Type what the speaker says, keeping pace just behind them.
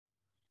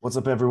What's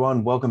up,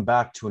 everyone? Welcome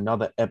back to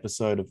another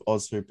episode of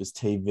AUSHOOPERS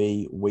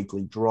TV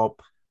Weekly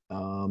Drop.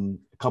 A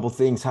couple of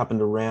things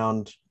happened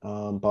around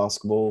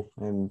basketball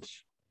and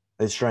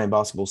the Australian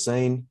basketball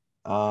scene.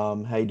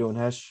 How you doing,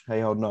 Hesh? How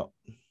you holding up?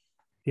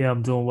 Yeah,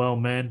 I'm doing well,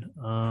 man.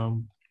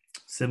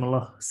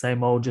 Similar,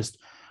 same old, just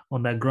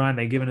on that grind.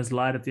 They're giving us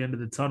light at the end of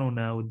the tunnel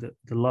now with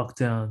the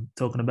lockdown,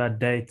 talking about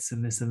dates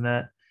and this and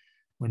that,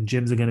 when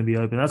gyms are going to be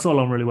open. That's all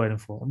I'm really waiting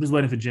for. I'm just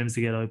waiting for gyms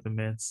to get open,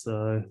 man.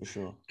 So For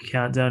sure.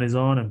 countdown is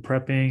on and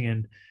prepping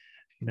and,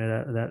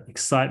 that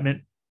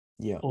excitement.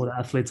 Yeah, All the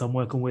athletes I'm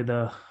working with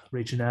are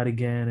reaching out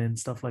again and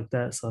stuff like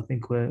that. So I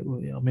think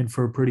I'm in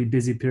for a pretty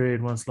busy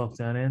period once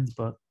lockdown ends,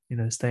 but,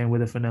 staying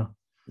with it for now.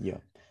 yeah.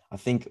 I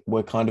think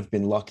we're kind of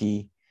been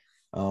lucky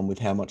with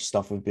how much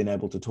stuff we've been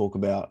able to talk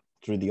about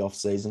through the off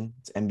season.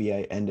 It's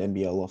NBA and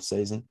NBL off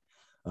season.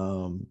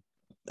 Um,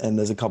 and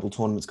there's a couple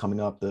tournaments coming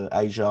up. The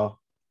Asia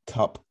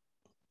Cup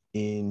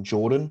in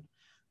Jordan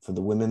for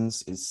the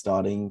women's is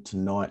starting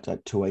tonight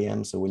at 2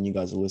 a.m. So when you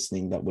guys are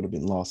listening, that would have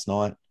been last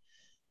night.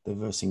 They're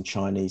versing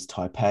Chinese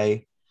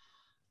Taipei.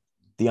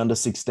 The under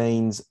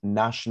 16s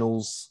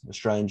nationals,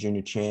 Australian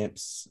junior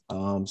champs,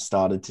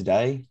 started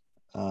today.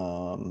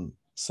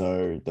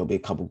 So there'll be a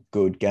couple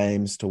good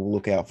games to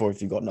look out for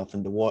if you've got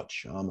nothing to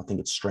watch. I think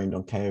it's streamed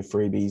on KO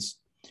Freebies,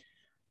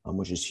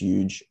 which is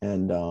huge,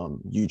 and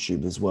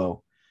YouTube as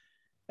well.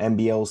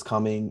 NBL's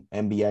coming,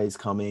 NBA's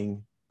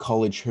coming,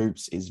 college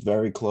hoops is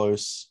very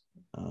close.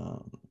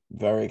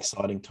 Very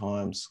exciting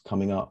times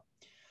coming up.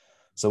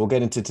 So we'll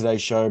get into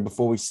today's show.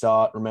 Before we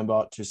start,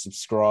 remember to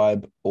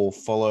subscribe or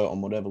follow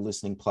on whatever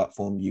listening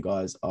platform you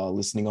guys are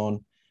listening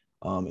on.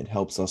 It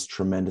helps us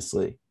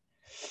tremendously.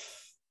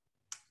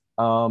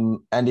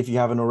 And if you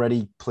haven't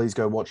already, please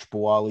go watch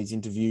Bawali's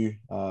interview.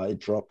 It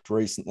dropped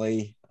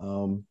recently.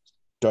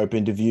 Dope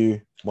interview,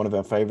 one of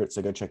our favorites.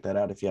 So go check that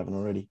out if you haven't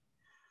already.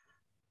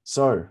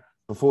 So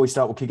before we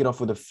start, we'll kick it off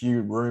with a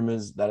few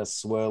rumors that are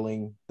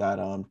swirling that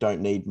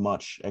don't need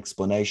much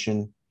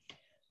explanation.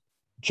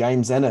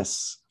 James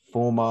Ennis,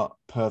 former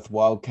Perth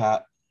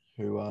Wildcat,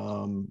 who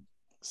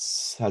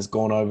has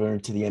gone over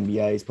into the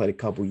NBA. He's played a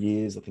couple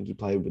years. I think he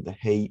played with the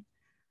Heat,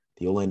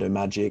 the Orlando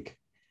Magic.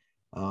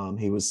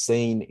 He was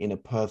seen in a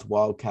Perth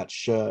Wildcat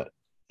shirt,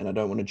 and I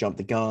don't want to jump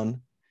the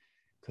gun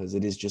because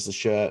it is just a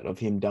shirt of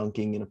him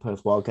dunking in a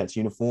Perth Wildcats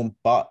uniform,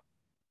 but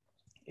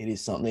it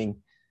is something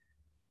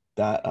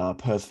that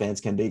Perth fans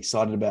can be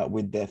excited about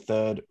with their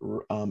third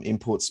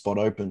import spot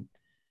open.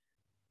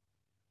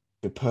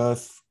 The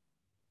Perth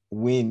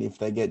win if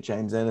they get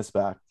James Ennis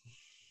back.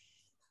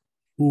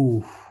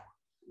 Ooh,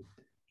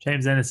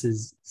 James Ennis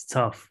is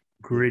tough,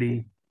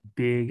 gritty,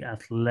 big,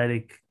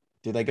 athletic.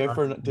 Do they go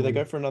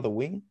for another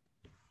wing,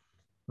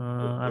 I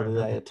or don't do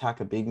they know. attack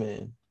a big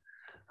man?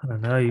 I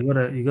don't know.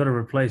 You gotta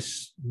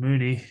replace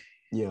Mooney.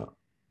 Yeah,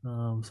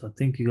 So I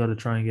think you got to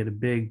try and get it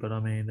big. But I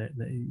mean,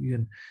 you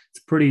can. It's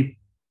pretty.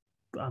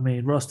 I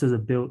mean, rosters are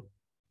built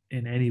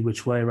in any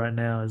which way right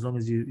now. As long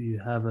as you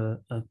have a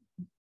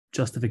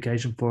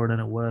justification for it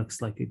and it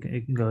works, like it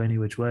can go any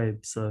which way.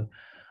 So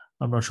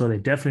I'm not sure they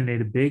definitely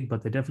need a big,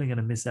 but they're definitely going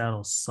to miss out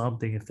on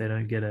something if they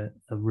don't get a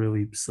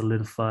really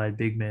solidified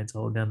big man to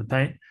hold down the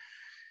paint.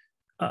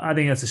 I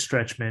think that's a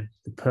stretch, man.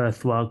 The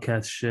Perth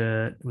Wildcats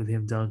shirt with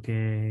him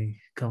dunking,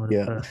 coming to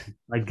yeah. Perth.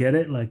 I get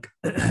it. Like,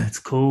 it's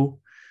cool.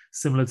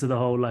 Similar to the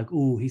whole, like,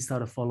 oh, he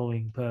started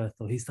following Perth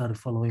or he started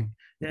following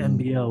the Mm.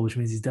 NBL, which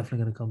means he's definitely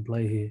going to come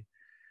play here.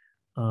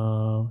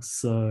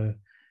 So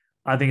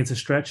I think it's a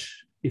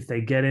stretch. If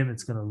they get him,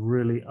 it's going to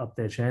really up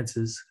their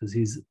chances because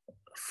he's a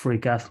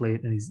freak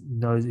athlete and he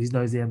knows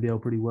the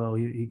NBL pretty well.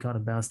 He kind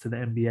of bounced to the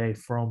NBA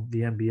from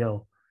the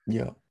NBL,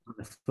 Yeah.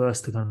 the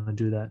first to kind of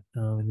do that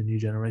in the new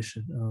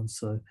generation.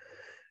 So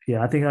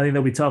yeah, I think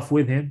they'll be tough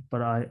with him,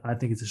 but I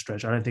think it's a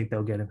stretch. I don't think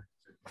they'll get him.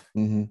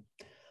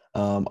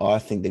 Mm-hmm. I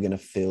think they're going to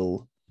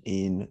fill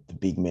in the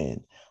big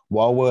man.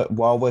 While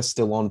we're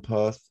still on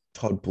Perth,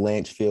 Todd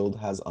Blanchfield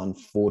has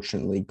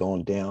unfortunately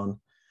gone down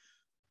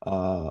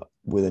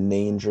with a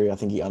knee injury. I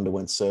think he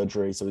underwent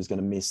surgery, so he's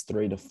going to miss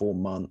 3 to 4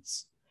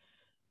 months,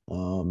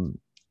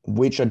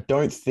 which I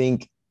don't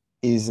think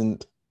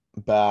isn't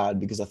bad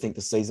because I think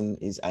the season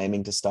is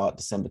aiming to start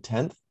December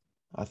 10th.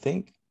 I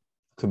think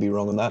could be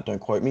wrong on that. Don't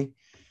quote me.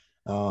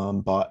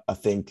 But I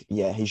think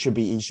he should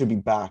be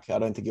back. I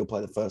don't think he'll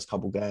play the first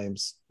couple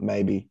games,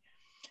 maybe.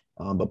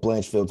 But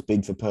Blanchfield's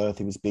big for Perth.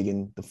 He was big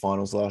in the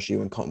finals last year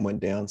when Cotton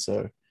went down.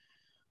 So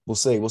we'll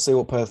see. We'll see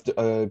what Perth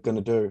are going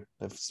to do.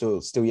 They've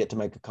still yet to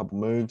make a couple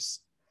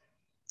moves.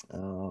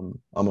 I'm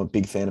a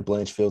big fan of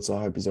Blanchfield, so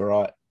I hope he's all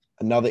right.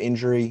 Another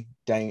injury,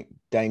 Dane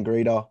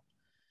Greeter.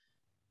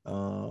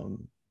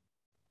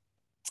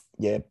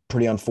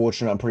 Pretty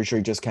unfortunate. I'm pretty sure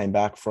he just came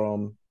back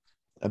from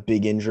a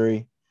big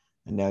injury,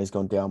 and now he's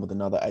gone down with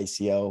another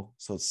ACL.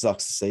 So it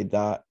sucks to see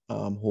that.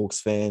 Hawks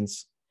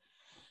fans,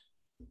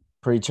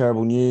 pretty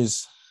terrible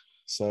news.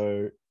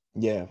 So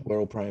yeah, we're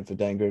all praying for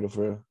Dane Greeter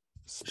for a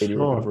speedy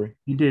Sure, recovery.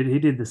 he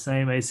did the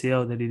same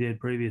ACL that he did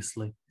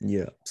previously.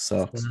 Yeah,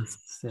 So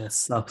sucks. yeah,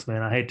 sucks,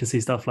 man. I hate to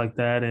see stuff like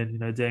that.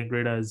 And Dan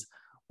Greta is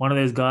one of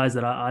those guys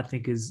that I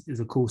think is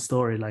a cool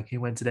story. Like he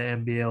went to the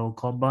NBL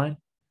combine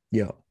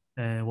Yeah.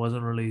 and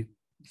wasn't really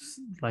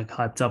like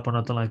hyped up or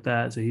nothing like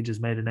that. So he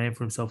just made a name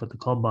for himself at the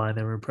combine.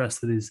 They were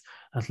impressed with his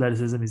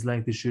athleticism, his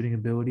length, his shooting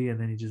ability, and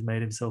then he just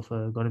made himself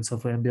got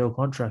himself an NBL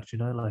contract.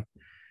 Like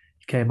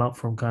he came up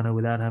from kind of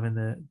without having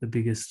the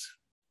biggest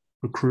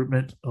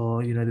recruitment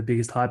or the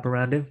biggest hype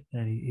around him,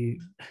 and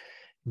he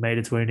made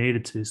it to where he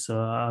needed to. So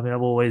I mean,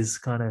 I've always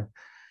kind of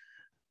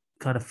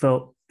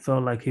felt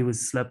like he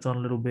was slept on a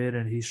little bit,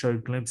 and he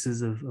showed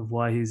glimpses of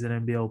why he's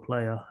an NBL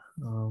player.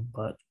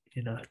 But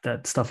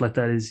that stuff like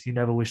that is you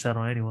never wish that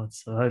on anyone.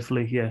 So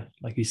hopefully, yeah,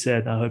 like you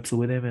said, our hopes are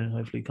with him, and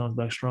hopefully he comes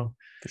back strong.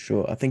 For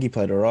sure. I think he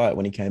played all right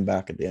when he came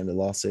back at the end of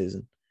last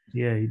season.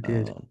 Yeah, he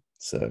did.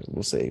 So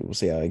we'll see. We'll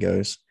see how he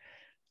goes.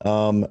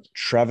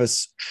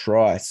 Travis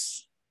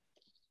Trice,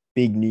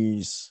 big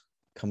news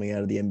coming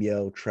out of the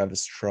NBL.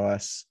 Travis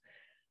Trice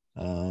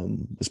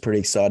was pretty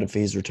excited for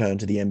his return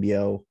to the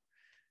NBL.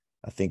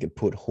 I think it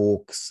put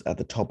Hawks at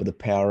the top of the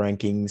power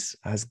rankings,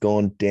 has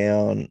gone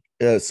down,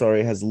 has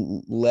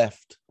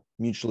left,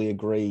 mutually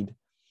agreed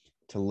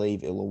to leave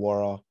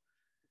Illawarra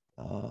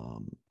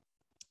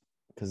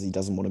because he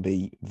doesn't want to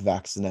be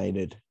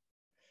vaccinated.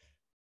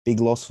 Big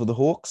loss for the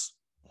Hawks.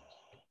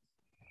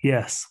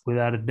 Yes,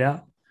 without a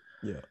doubt.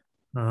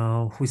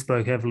 Yeah. We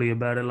spoke heavily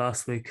about it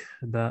last week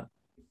about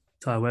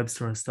Ty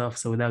Webster and stuff.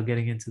 So without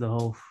getting into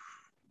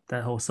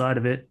that whole side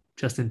of it,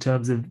 just in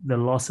terms of the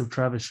loss of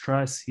Travis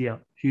Trice, yeah,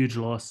 huge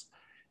loss.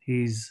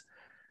 He's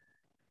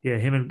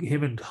him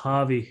and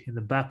Harvey in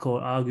the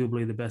backcourt,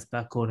 arguably the best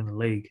backcourt in the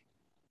league.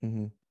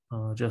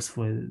 Just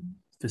for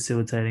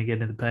facilitating,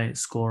 getting in the paint,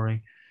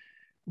 scoring.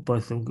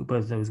 Both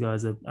of those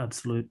guys are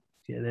absolute.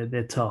 Yeah,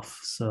 they're tough.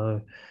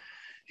 So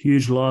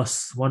huge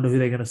loss. Wonder who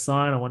they're going to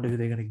sign. I wonder who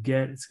they're going to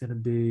get. It's going to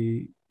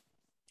be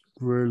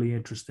really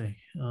interesting.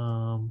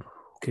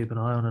 Keep an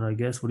eye on it, I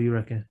guess. What do you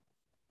reckon?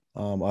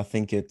 I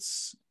think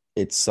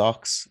it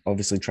sucks.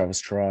 Obviously, Travis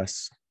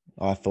Trice,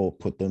 I thought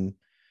put them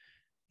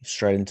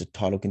straight into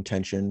title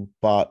contention,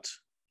 but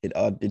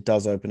it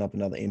does open up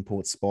another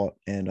import spot,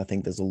 and I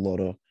think there's a lot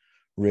of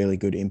really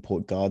good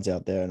import guards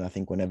out there. And I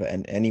think whenever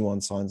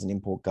anyone signs an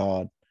import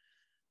guard,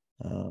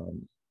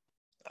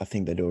 I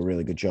think they do a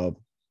really good job.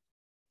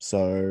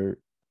 So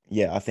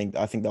yeah, I think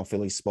they'll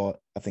fill his spot.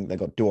 I think they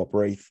got Duop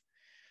Reith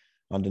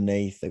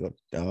underneath. They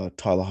got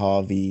Tyler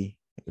Harvey,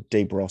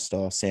 deep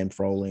roster, Sam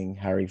Froling,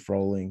 Harry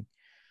Froling.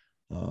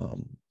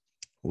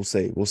 We'll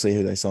see. We'll see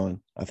who they sign.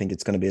 I think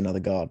it's going to be another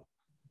guard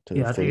to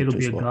I fill think the it'll two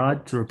be a spot.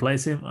 guard to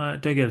replace him.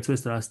 Don't get it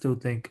twisted. I still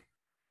think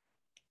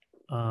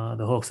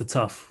the Hawks are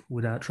tough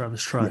without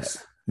Travis Yeah, Trice.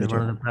 me They're too.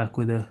 running it back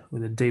with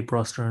a deep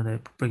roster, and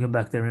they're bringing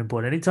back their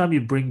import. Anytime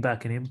you bring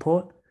back an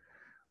import,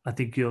 I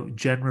think you're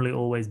generally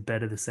always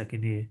better the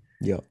second year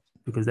Yeah,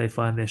 because they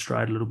find their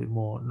stride a little bit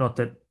more. Not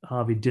that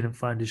Harvey didn't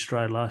find his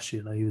stride last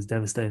year; like he was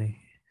devastating,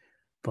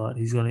 but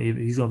he's gonna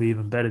be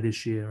even better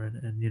this year.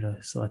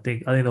 And so I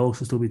think the Hawks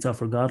will still be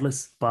tough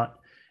regardless. But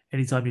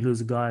anytime you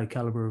lose a guy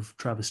caliber of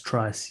Travis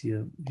Trice,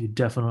 you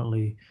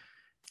definitely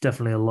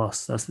a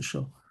loss. That's for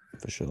sure.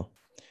 for sure.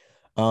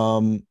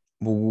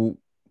 We'll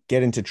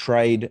get into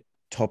trade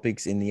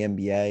topics in the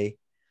NBA.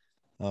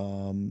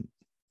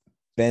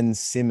 Ben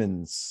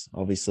Simmons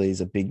obviously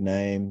is a big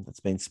name that's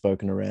been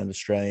spoken around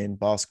Australian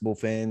basketball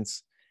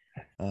fans.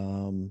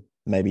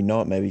 Maybe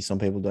not. Maybe some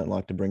people don't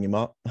like to bring him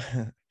up.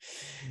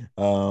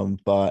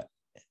 But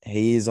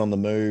he is on the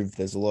move.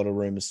 There's a lot of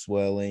rumors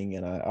swirling,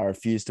 and I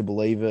refuse to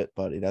believe it,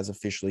 but it has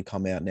officially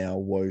come out now.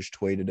 Woj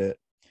tweeted it.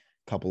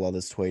 A couple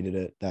others tweeted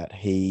it that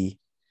he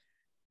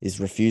is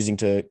refusing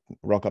to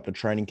rock up to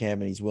training camp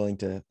and he's willing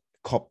to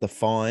cop the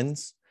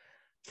fines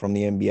from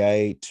the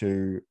NBA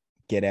to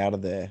get out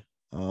of there.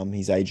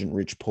 His agent,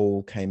 Rich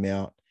Paul, came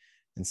out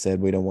and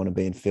said, we don't want to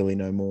be in Philly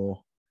no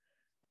more.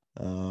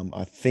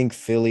 I think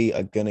Philly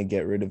are going to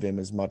get rid of him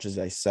as much as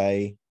they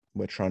say.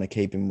 We're trying to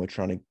keep him. We're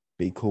trying to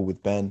be cool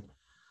with Ben.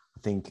 I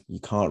think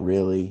you can't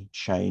really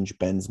change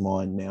Ben's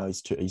mind now.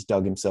 He's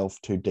dug himself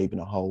too deep in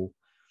a hole.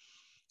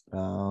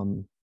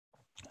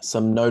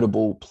 Some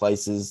notable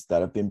places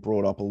that have been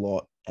brought up a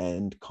lot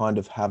and kind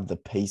of have the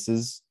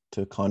pieces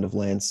to kind of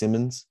land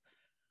Simmons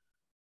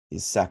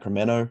is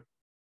Sacramento.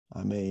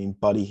 I mean,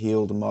 Buddy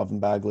Hield and Marvin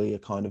Bagley are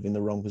kind of in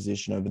the wrong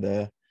position over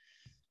there.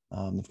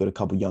 They've got a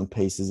couple of young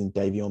pieces in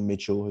Davion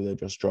Mitchell, who they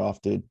just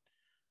drafted.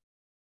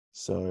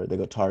 So they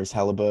got Tyrese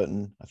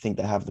Halliburton. I think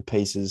they have the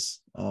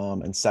pieces.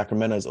 And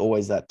Sacramento is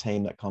always that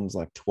team that comes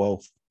like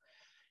 12th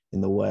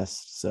in the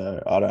West.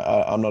 So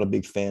I'm not a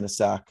big fan of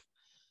Sac.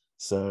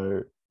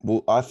 So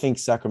I think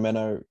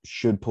Sacramento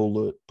should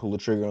pull the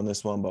trigger on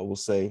this one, but we'll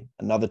see.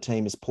 Another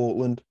team is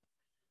Portland.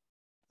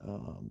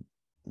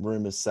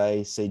 Rumors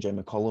say CJ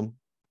McCollum.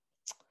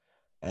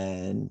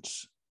 And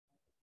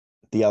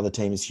the other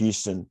team is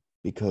Houston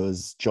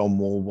because John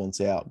Wall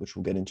wants out, which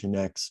we'll get into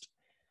next.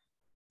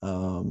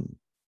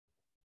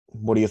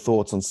 What are your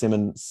thoughts on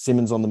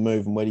Simmons on the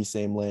move, and where do you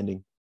see him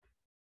landing?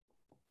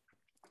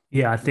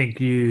 Yeah, I think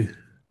the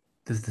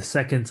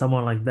second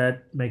someone like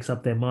that makes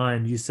up their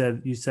mind, you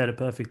said it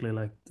perfectly.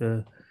 Like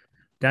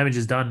damage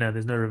is done now.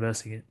 There's no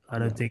reversing it. I Yeah.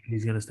 don't think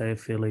he's going to stay at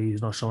Philly.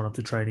 He's not showing up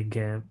to training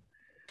camp.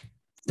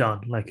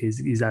 Done. Like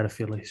he's out of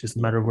Philly. It's just a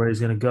Yeah. matter of where he's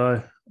going to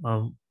go.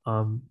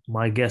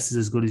 My guess is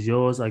as good as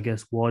yours. I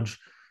guess Woj.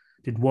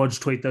 Did Woj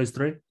tweet those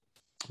three?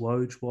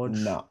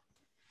 Woj. No.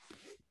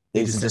 He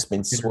These just have said just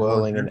been Simmons, Woj,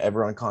 swirling, and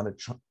everyone kind of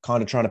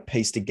trying to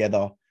piece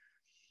together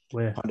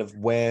where? kind of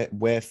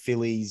where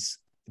Philly's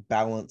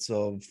balance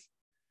of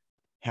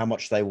how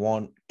much they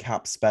want,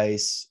 cap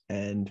space,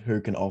 and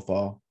who can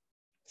offer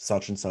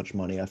such and such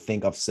money. I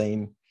think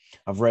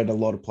I've read a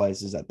lot of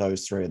places that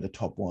those three are the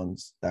top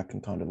ones that can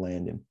kind of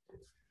land him.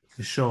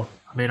 For sure.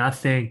 I mean, I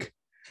think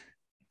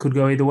could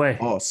go either way.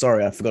 Oh,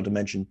 sorry, I forgot to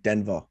mention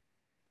Denver.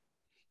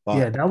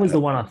 Yeah, But that was the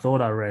one I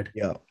thought I read.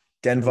 yeah,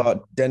 Denver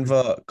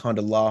kind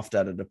of laughed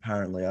at it.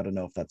 Apparently, I don't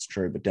know if that's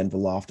true, but Denver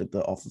laughed at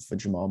the offer for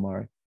Jamal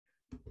Murray.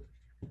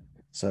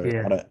 So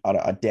Yeah, I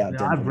doubt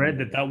Denver. I've read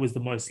that was the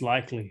most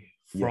likely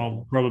from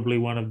Yeah. probably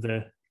one of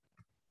the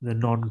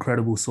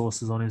non-credible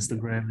sources on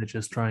Instagram that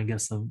just try and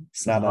get some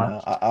No.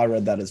 hype. I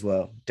read that as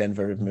well.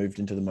 Denver have moved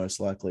into the most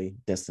likely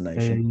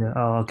destination. Yeah.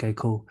 Oh, okay,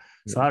 cool.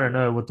 So Yeah. I don't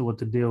know what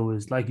the deal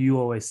is. Like you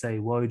always say,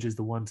 Woj is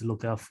the one to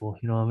look out for.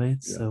 You know what I mean?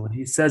 Yeah. So when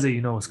he says it,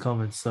 you know what's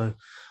coming. So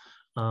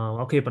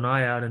I'll keep an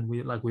eye out, and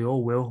we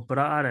all will. But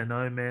I don't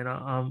know, man.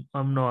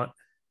 I'm not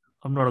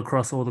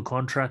across all the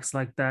contracts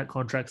like that,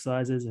 contract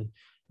sizes and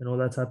all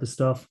that type of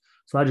stuff.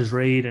 So I just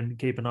read and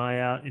keep an eye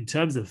out in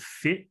terms of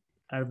fit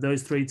out of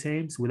those three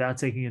teams, without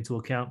taking into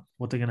account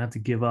what they're gonna have to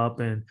give up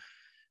and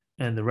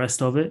the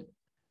rest of it.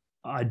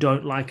 I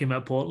don't like him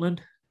at Portland.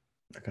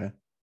 Okay.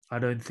 I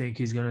don't think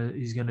he's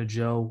gonna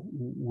gel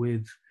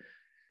with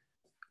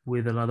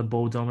another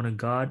ball dominant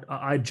guard.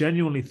 I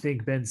genuinely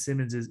think Ben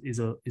Simmons is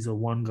a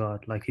one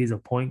guard. Like he's a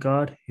point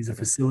guard. He's a Okay.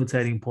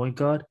 facilitating point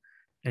guard,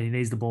 and he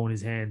needs the ball in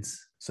his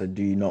hands. So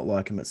do you not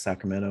like him at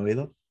Sacramento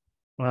either?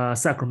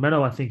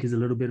 Sacramento, I think, is a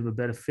little bit of a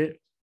better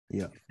fit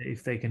Yeah.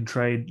 if they can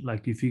trade.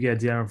 Like if you get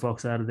De'Aaron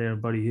Fox out of there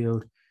and Buddy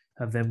Hield,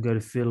 have them go to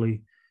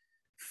Philly.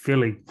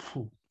 Philly,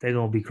 they're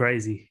gonna be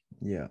crazy.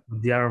 Yeah.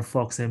 De'Aaron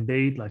Fox and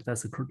Embiid, like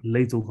that's a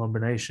lethal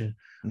combination.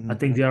 I Mm-hmm.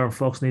 think De'Aaron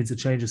Fox needs a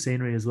change of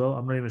scenery as well.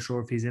 I'm not even sure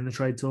if he's in the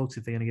trade talks,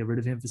 if they're going to get rid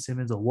of him for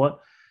Simmons or what.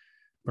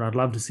 But I'd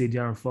love to see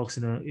De'Aaron Fox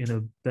in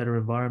a better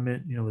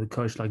environment, with a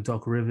coach like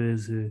Doc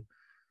Rivers, who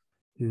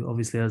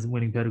obviously has a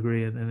winning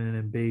pedigree, and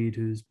then Embiid,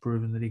 who's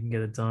proven that he can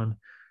get it done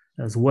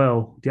as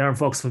well. De'Aaron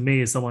Fox for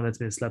me is someone that's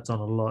been slept on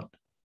a lot.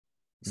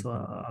 So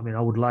Mm-hmm. I mean,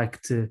 I would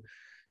like to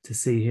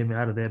see him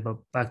out of there. But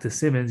back to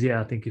Simmons,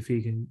 yeah, I think if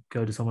he can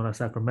go to someone like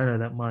Sacramento,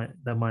 that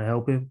might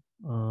help him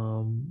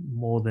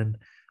more than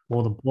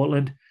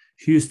Portland.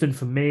 Houston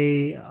for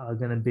me are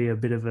going to be a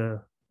bit of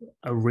a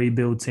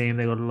rebuild team.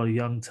 They got a lot of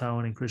young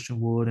talent in Christian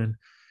Wood and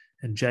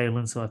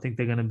Jalen, so I think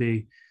they're going to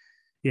be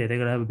they're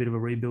going to have a bit of a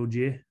rebuild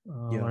year.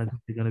 I Yeah. don't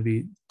think they're going to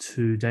be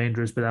too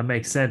dangerous, but that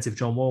makes sense if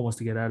John Wall wants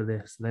to get out of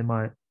there. So they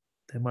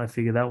might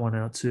figure that one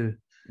out too.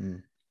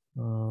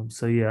 Mm.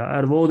 So yeah,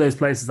 out of all those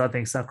places, I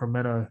think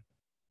Sacramento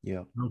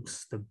Yeah.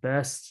 looks the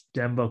best.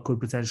 Denver could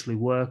potentially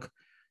work,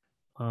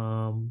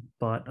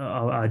 but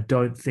I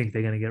don't think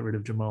they're going to get rid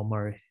of Jamal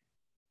Murray.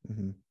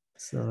 Mm-hmm.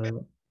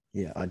 So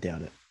Yeah, I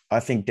doubt it. I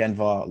think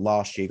Denver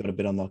last year got a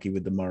bit unlucky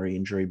with the Murray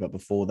injury, but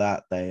before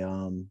that,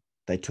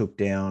 they took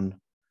down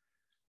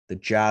the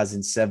Jazz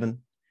in 7, and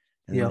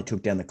then yeah, they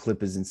took down the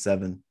Clippers in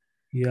 7,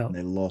 yeah, and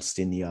they lost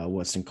in the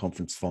Western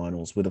Conference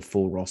Finals with a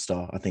full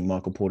roster. I think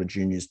Michael Porter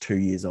Jr. is 2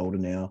 years older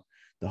now.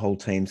 The whole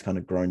team's kind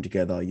of grown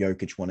together.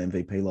 Jokic won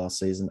MVP last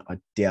season. I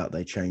doubt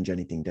they change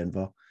anything,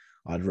 Denver.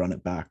 I'd run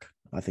it back.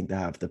 I think they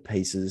have the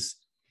pieces,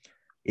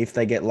 if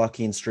they get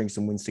lucky and string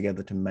some wins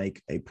together, to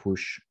make a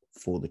push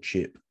for the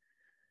chip.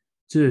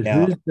 dude.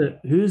 Now,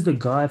 Who's the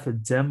guy for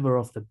Denver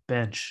off the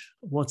bench?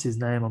 What's his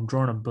name? I'm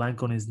drawing a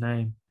blank on his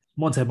name.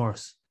 Monte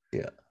Morris.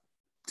 yeah,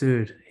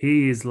 Dude,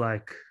 he is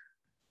like,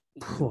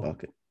 he's a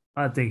bucket.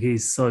 I think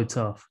he's so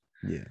tough.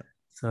 Yeah.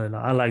 So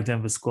I like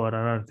Denver's squad.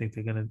 I don't think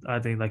they're gonna. I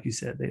think, like you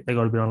said, they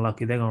got to be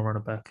unlucky. They're gonna run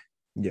it back.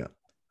 Yeah,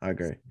 I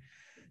agree.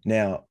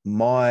 Now,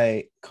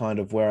 my kind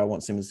of where I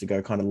want Simmons to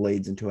go kind of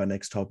leads into our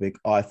next topic.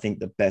 I think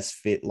the best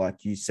fit,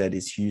 like you said,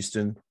 is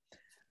Houston.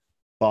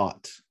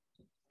 But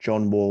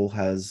John Wall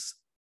has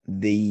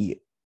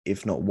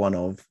if not one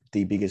of,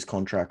 the biggest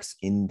contracts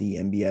in the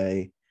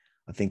NBA.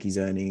 I think he's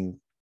earning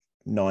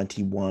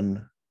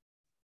 91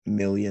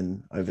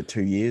 million over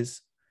 2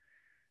 years.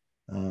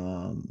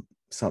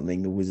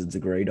 Something the Wizards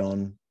agreed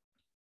on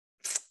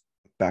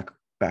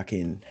back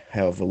in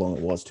however long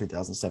it was,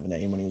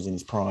 2017, when he was in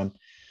his prime.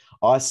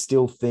 I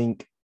still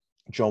think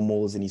John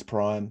Wall is in his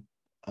prime.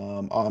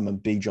 I'm a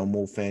big John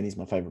Wall fan. He's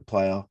my favorite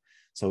player.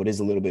 So it is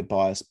a little bit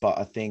biased, but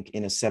I think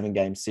in a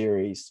 7-game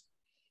series,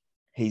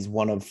 he's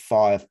one of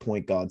 5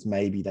 point guards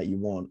maybe that you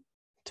want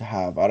to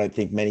have. I don't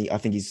think many. I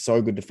think he's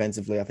so good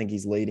defensively. I think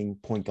he's leading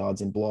point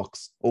guards in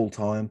blocks all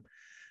time.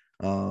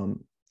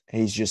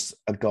 He's just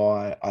a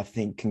guy I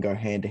think can go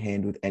hand to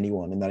hand with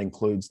anyone, and that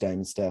includes Dame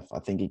and Steph. I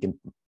think he can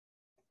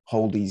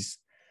hold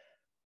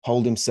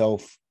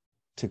himself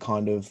to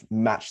kind of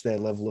match their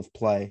level of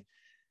play.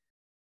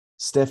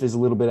 Steph is a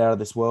little bit out of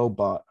this world,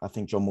 but I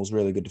think John Wall's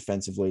really good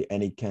defensively,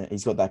 and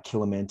he's got that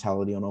killer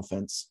mentality on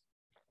offense.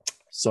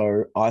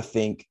 So I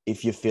think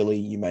if you're Philly,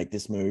 you make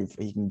this move.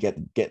 He can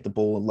get the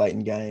ball late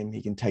in game.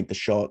 He can take the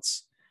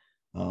shots.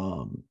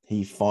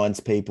 He finds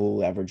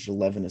people. Averaged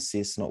 11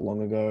 assists not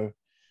long ago.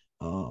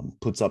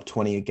 Puts up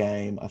 20 a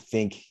game. I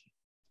think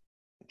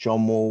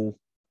John Wall,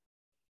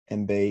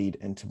 Embiid,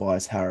 and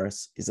Tobias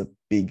Harris is a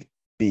big,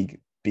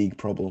 big, big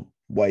problem.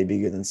 Way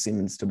bigger than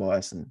Simmons,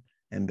 Tobias, and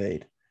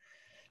Embiid.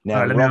 All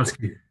Now, right, let me ask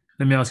you.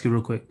 Let me ask you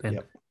real quick then.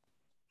 Yep.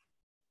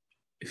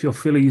 If you're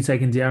Philly, you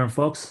taking De'Aaron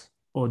Fox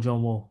or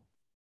John Wall?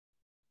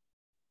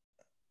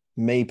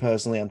 Me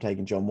personally, I'm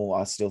taking John Wall.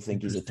 I still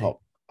think he's a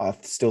top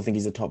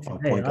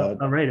Hey, point guard.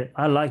 I rate it.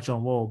 I like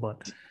John Wall,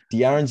 but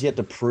De'Aaron's yet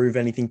to prove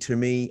anything to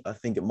me. I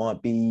think it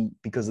might be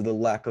because of the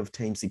lack of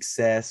team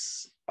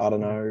success. I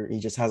don't know. He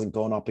just hasn't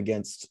gone up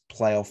against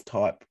playoff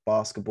type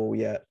basketball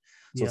yet.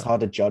 So it's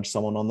hard to judge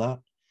someone on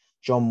that.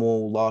 John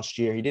Wall last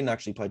year, he didn't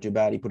actually play too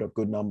bad. He put up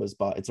good numbers,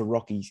 but it's a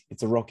rocky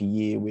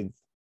year with,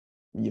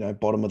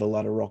 bottom of the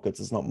ladder Rockets.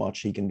 There's not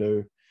much he can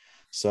do.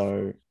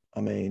 So,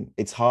 I mean,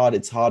 it's hard.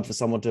 It's hard for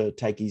someone to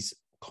take his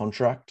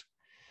contract,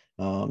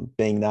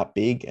 being that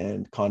big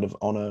and kind of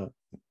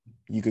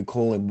you could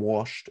call him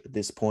washed at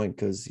this point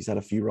because he's had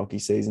a few rocky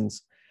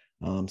seasons.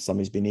 Some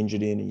he's been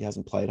injured in. He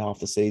hasn't played half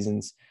the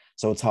seasons.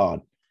 So it's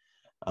hard.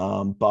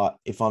 But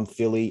if I'm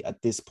Philly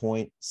at this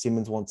point,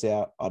 Simmons wants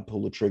out, I'd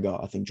pull the trigger.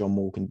 I think John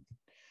Wall can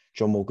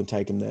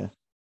take him there.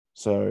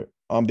 So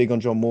I'm big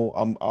on John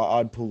Wall.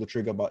 I'd pull the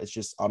trigger, but it's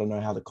just I don't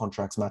know how the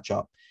contracts match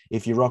up.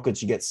 If you're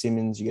Rockets, you get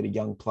Simmons, you get a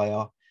young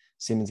player.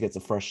 Simmons gets a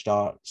fresh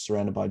start,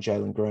 surrounded by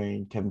Jalen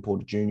Green, Kevin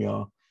Porter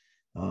Jr.,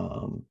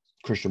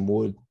 Christian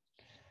Wood.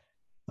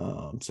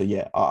 So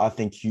yeah, I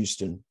think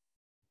Houston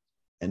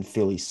and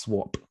Philly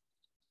swap.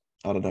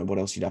 I don't know what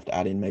else you'd have to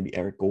add in. Maybe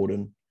Eric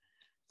Gordon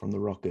from the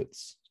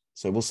Rockets.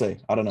 So we'll see.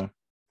 I don't know.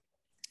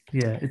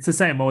 yeah, it's the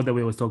same mode that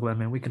we always talk about,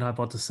 man. We can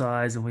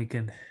hypothesize and we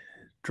can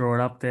draw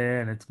it up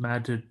there, and it's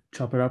mad to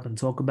chop it up and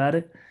talk about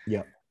it.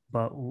 Yeah.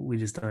 But we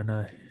just don't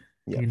know.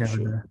 Yeah, You for never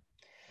sure.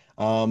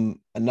 know.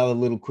 Another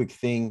little quick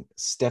thing.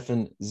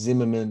 Stefan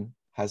Zimmerman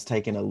has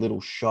taken a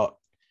little shot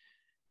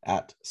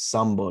at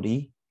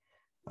somebody,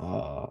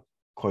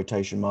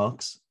 quotation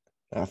marks.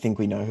 I think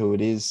we know who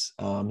it is.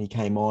 He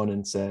came on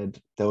and said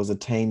there was a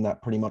team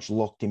that pretty much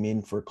locked him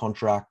in for a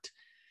contract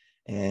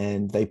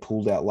and they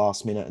pulled out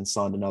last minute and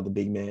signed another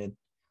big man.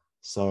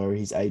 So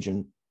his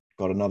agent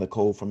got another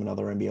call from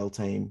another NBL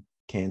team,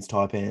 Cairns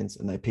Taipans,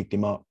 and they picked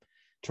him up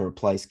to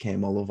replace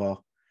Cam Oliver.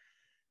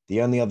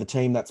 The only other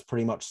team that's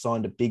pretty much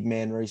signed a big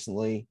man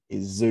recently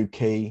is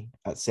Zuki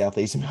at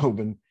Southeast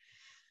Melbourne.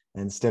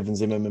 And Stefan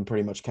Zimmerman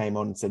pretty much came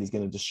on and said he's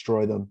going to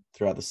destroy them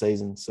throughout the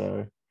season.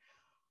 So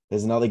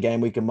there's another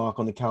game we can mark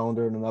on the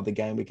calendar and another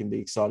game we can be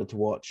excited to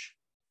watch.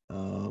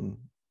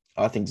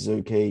 I think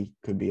Zuki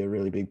could be a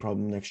really big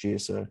problem next year.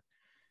 So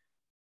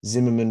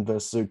Zimmerman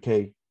versus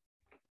Zuki.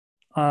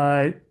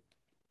 I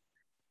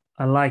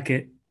like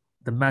it.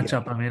 The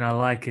matchup, Yeah. I mean, I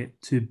like it.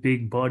 Two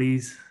big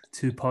bodies,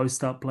 two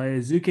post-up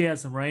players. Zuki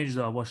has some range,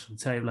 though. I watched some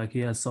tape. Like,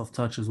 he has soft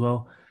touch as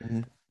well.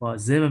 Mm-hmm. But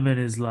Zimmerman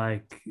is,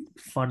 like,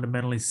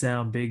 fundamentally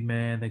sound big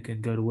man that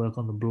can go to work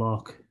on the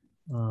block.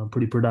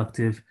 Pretty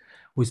productive.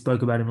 We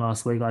spoke about him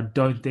last week. I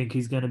don't think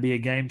he's going to be a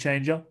game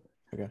changer.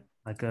 Okay.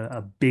 Like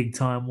a big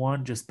time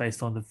one, just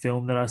based on the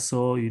film that I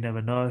saw. You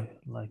never know.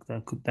 Like,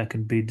 that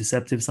can be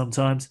deceptive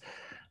sometimes.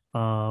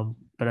 But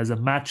as a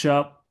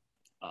matchup,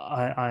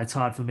 it's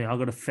hard for me. I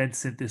got to fence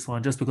sit this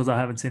one just because I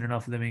haven't seen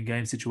enough of them in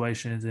game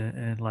situations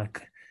and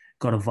like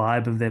got a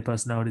vibe of their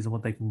personalities and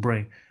what they can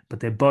bring.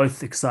 But they're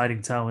both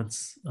exciting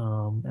talents,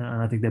 and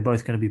I think they're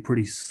both going to be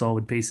pretty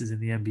solid pieces in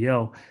the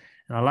NBL.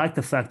 And I like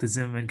the fact that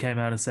Zimmerman came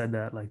out and said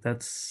that. Like,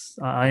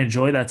 I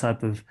enjoy that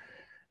type of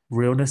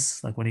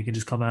realness. Like when he can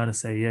just come out and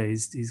say, yeah,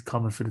 he's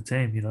coming for the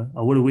team.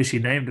 I would have wished he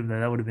named him there.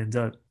 That would have been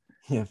dope.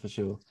 Yeah, for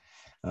sure.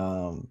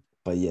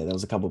 But yeah, there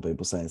was a couple of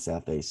people saying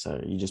Southeast,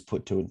 so you just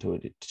put two and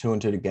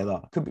two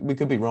together. We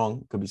could be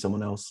wrong. Could be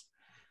someone else.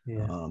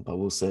 Yeah. But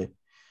we'll see.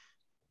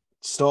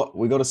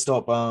 We got to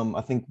stop.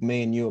 I think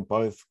me and you are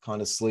both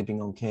kind of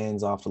sleeping on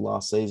Cairns after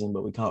last season,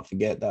 but we can't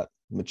forget that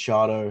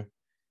Machado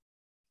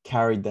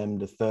carried them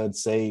to third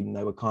seed, and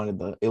they were kind of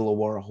the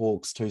Illawarra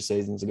Hawks 2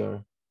 seasons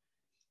ago.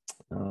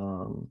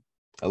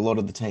 A lot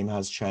of the team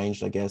has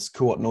changed, I guess.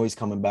 Kuat Noy's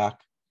coming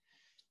back,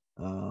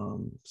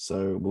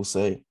 so we'll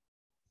see.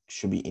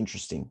 Should be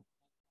interesting.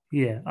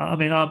 Yeah, I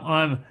mean,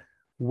 I'm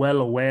well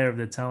aware of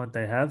the talent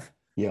they have.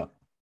 Yeah.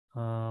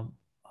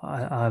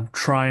 I'm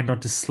trying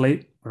not to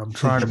sleep, but I'm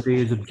trying to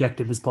be as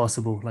objective as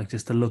possible. Like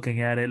just looking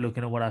at it,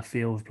 looking at what I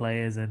feel with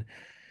players, and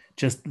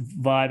just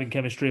vibe and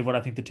chemistry of what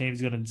I think the team's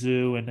going to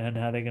do and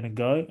how they're going to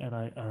go. And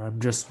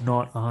I'm just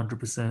not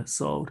 100%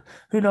 sold.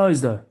 Who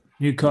knows though?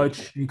 New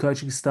coach, new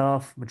coaching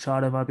staff.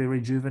 Machado might be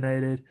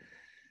rejuvenated.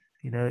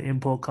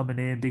 Import coming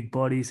in, big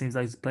body, seems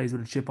like he plays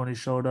with a chip on his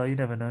shoulder. You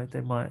never know.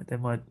 They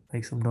might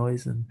make some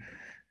noise, and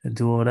and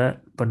do all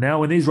that. But now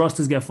when these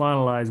rosters get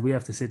finalized, we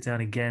have to sit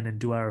down again and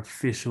do our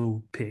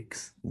official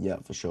picks. Yeah,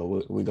 for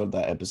sure. We got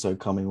that episode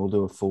coming. We'll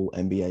do a full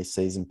NBA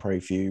season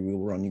preview. We'll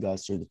run you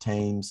guys through the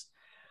teams,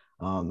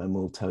 and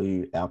we'll tell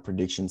you our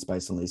predictions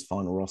based on these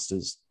final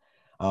rosters.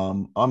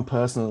 I'm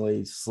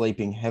personally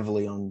sleeping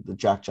heavily on the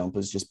Jack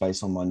Jumpers just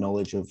based on my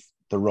knowledge of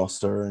the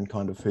roster and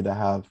kind of who they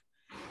have.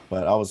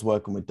 But I was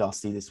working with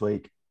Dusty this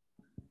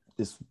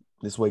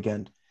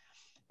weekend,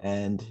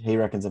 and he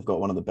reckons I've got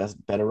one of the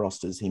better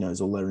rosters. He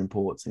knows all their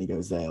imports, and he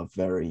goes, they are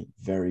very,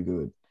 very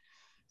good.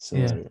 So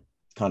Yeah.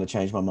 kind of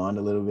changed my mind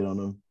a little bit on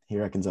them. He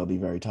reckons I'll be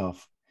very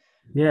tough.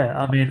 Yeah.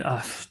 I mean,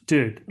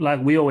 dude,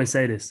 like we always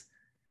say this.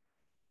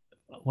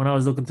 When I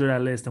was looking through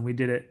that list and we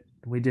did it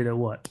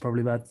what?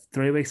 Probably about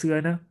 3 weeks ago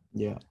now.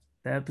 Yeah.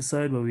 The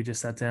episode where we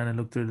just sat down and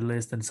looked through the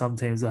list, and some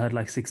teams had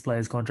like 6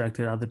 players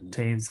contracted, other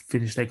teams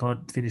finished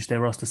their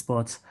roster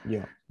spots.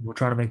 Yeah. We're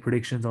trying to make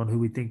predictions on who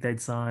we think they'd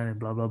sign and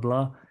blah blah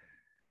blah.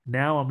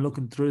 Now I'm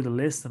looking through the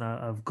list and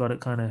I've got it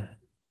kind of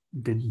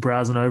been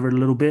browsing over it a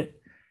little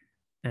bit,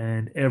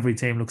 and every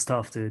team looks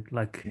tough, dude.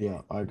 Like Yeah,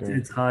 I agree.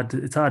 it's hard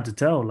to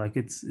tell. Like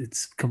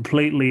it's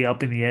completely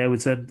up in the air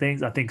with certain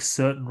things. I think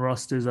certain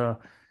rosters are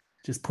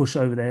just push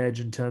over the edge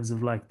in terms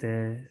of like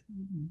the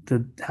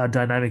how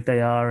dynamic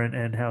they are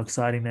and how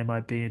exciting they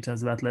might be in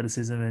terms of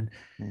athleticism and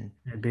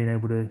being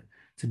able to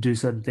do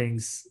certain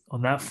things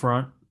on that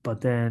front.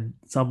 But then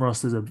some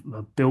rosters are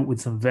built with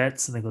some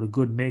vets and they got a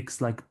good mix.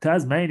 Like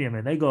Tasmania,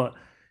 man, they got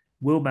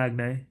Will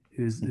Magnay,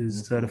 who's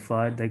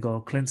certified. They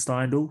got Clint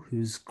Steindl,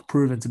 who's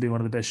proven to be one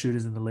of the best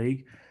shooters in the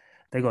league.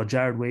 They got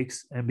Jared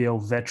Weeks, NBL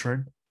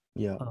veteran,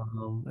 Yeah.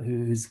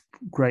 who's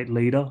great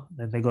leader.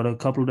 And they got a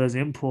couple of those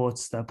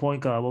imports. That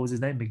point guard, what was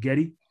his name?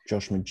 Maggette?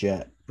 Josh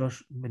Majette.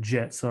 Josh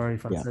Majette. Sorry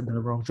if I said that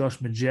wrong. Josh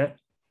Majette.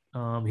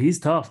 He's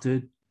tough,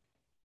 dude.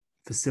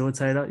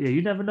 Facilitator. Yeah,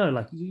 you never know.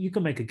 Like you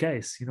can make a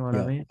case. You know what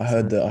I mean? I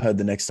heard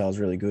the next star is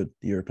really good.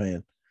 The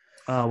European.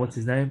 What's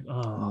his name?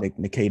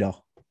 Nikita.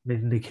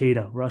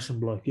 Nikita,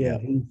 Russian bloke. Yeah.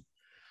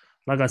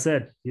 Like I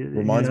said,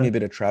 reminds me a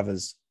bit of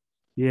Travers.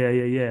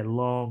 Yeah.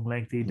 Long,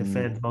 lengthy,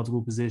 defends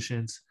multiple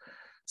positions.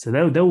 So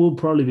they will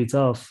probably be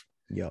tough.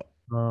 Yeah.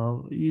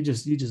 You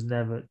just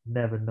never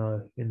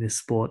know in this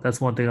sport. That's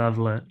one thing I've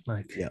learned.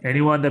 Like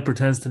anyone that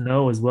pretends to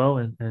know as well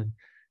and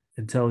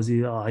tells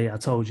you, oh yeah, I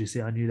told you.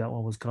 See, I knew that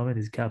one was coming.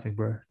 Is capping,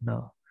 bro.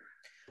 No.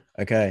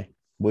 Okay,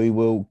 we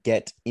will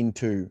get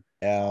into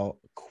our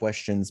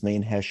questions. Me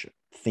and Hesh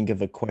think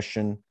of a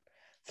question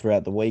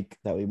throughout the week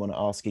that we want to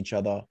ask each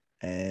other,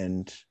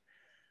 and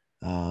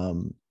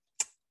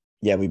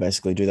we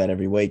basically do that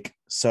every week.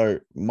 So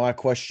my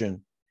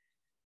question.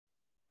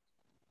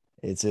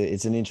 It's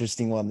an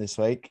interesting one this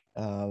week.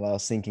 I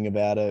was thinking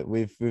about it.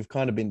 We've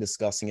kind of been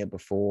discussing it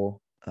before,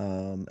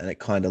 and it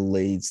kind of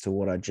leads to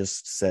what I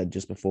just said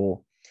just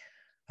before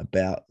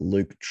about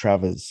Luke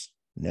Travers.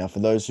 Now, for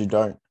those who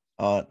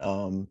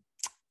aren't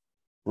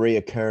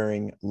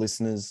reoccurring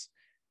listeners,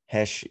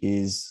 Hesh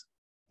is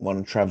one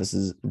of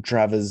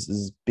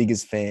Travers's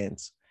biggest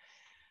fans.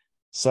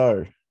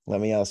 So let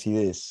me ask you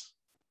this: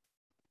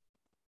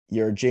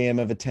 you're a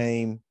GM of a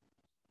team,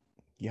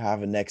 you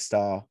have a next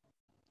star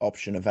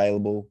option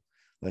available.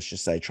 Let's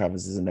just say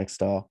Travers is a next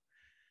star.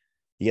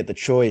 You get the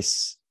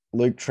choice: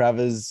 Luke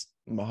Travers,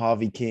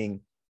 Mojave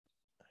King.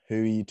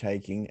 Who are you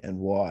taking and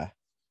why?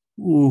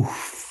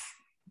 Oof.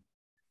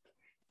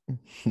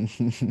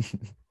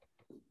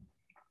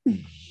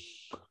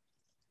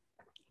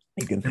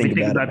 You can think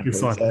about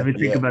this one. Let me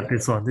think about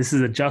this one. This is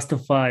a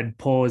justified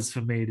pause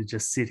for me to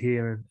just sit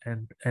here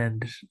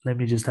and let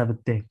me just have a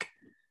think.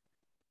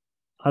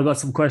 I got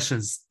some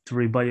questions to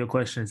rebut your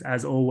questions,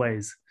 as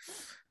always.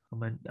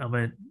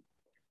 I'm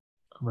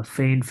a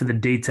fiend for the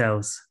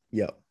details.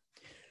 Yep.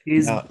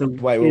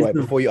 Wait.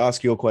 Before you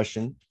ask your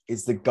question,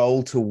 is the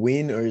goal to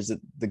win or is it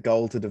the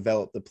goal to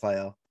develop the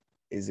player?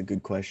 Is a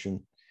good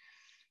question.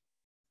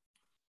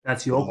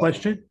 That's your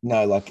question?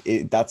 No,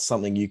 that's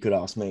something you could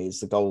ask me. Is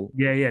the goal?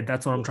 Yeah.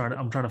 That's what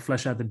I'm trying to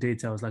flesh out the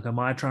details. Like, am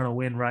I trying to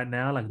win right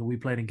now? Like, are we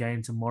playing a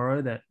game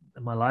tomorrow that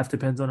my life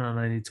depends on and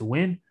I need to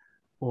win?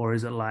 Or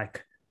is it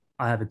like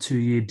I have a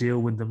 2-year deal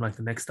with them, like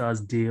the next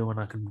star's deal, and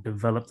I can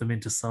develop them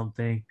into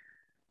something?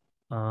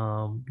 You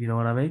know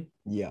what I mean?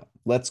 Yeah.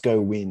 Let's go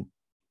win.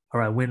 All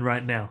right, win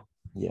right now.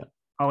 Yeah.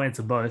 I'll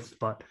answer both,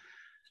 but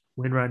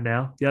win right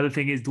now. The other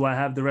thing is, do I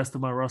have the rest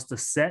of my roster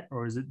set,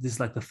 or is it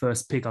this like the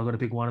first pick? I've got to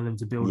pick one of them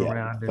to build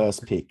around.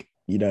 First pick.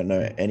 You don't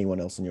know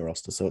anyone else in your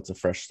roster, so it's a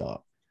fresh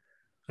start.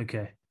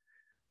 Okay,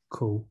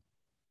 cool.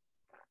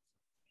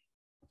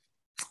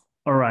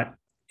 All right.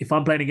 If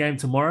I'm playing a game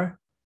tomorrow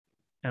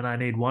and I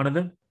need one of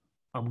them,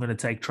 I'm going to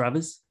take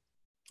Travers.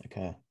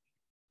 Okay.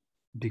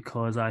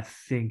 Because I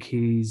think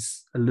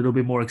he's a little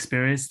bit more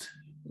experienced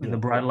in the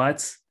bright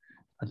lights.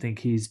 I think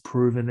he's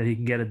proven that he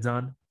can get it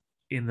done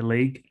in the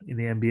league, in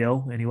the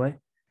NBL anyway.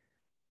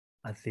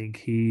 I think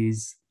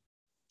he's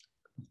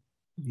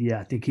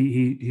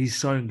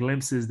showing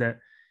glimpses that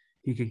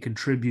he can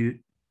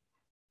contribute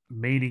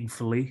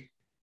meaningfully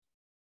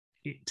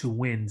to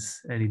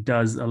wins, and he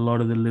does a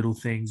lot of the little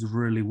things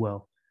really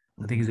well.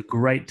 I think he's a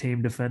great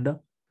team defender.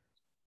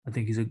 I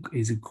think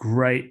he's a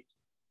great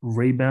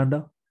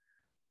rebounder.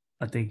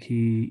 I think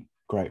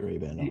Great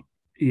rebounder.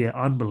 yeah,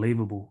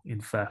 unbelievable.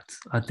 In fact,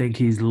 I think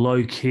he's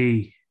low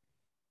key,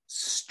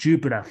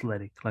 stupid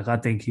athletic. Like I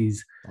think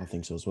he's I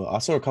think so as well. I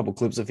saw a couple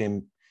clips of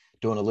him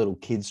doing a little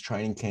kids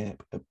training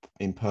camp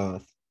in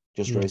Perth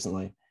just yeah,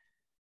 recently,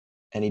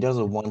 and he does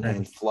a one and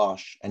hand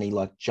flush, and he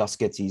like just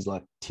gets his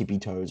like tippy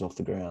toes off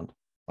the ground,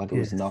 like it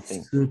yeah, was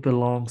nothing. super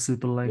long,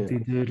 super Yeah. lengthy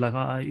dude.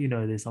 Like you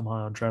know this, I'm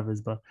high on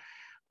Travers, but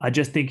I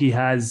just think he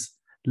has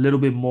a little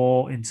bit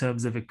more in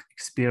terms of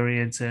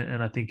experience,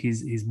 and I think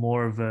he's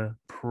more of a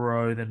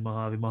pro than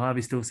Mojave.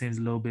 Mojave still seems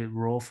a little bit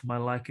raw for my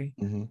liking.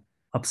 Mm-hmm.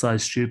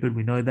 Upside stupid,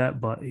 we know that,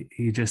 but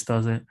he just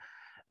doesn't.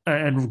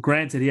 And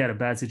granted, he had a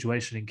bad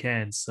situation in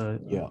Cairns, so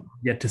Yeah.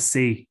 yet to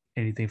see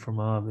anything from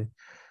Mojave.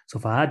 So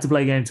if I had to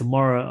play a game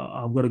tomorrow,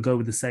 I'm going to go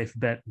with the safe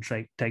bet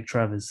and take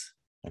Travers.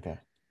 Okay.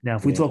 Now,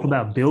 if we Good talk answer.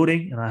 about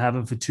building, and I have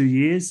him for 2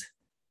 years,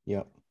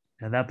 Yep.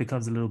 and that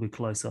becomes a little bit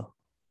closer.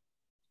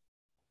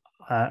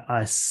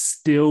 I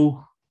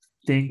still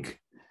think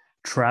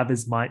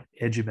Travers might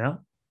edge him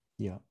out.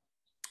 Yeah.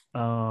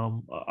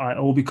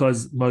 All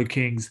because Mo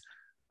King's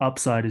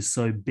upside is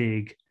so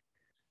big.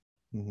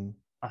 Mm-hmm.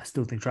 I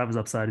still think Travers'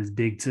 upside is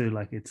big too.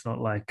 Like it's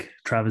not like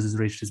Travers has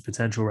reached his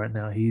potential right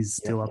now. He's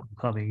Yep. still up and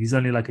coming. He's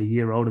only like a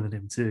year older than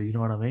him too. You know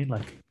what I mean?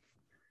 Like,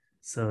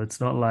 so it's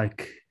not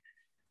like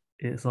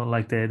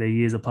they're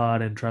years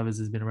apart and Travers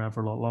has been around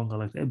for a lot longer.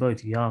 Like they're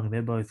both young.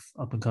 They're both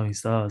up and coming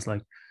stars.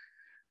 Like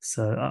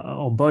so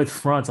on both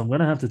fronts, I'm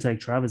gonna have to take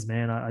Travers,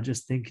 man. I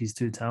just think he's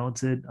too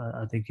talented.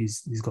 I think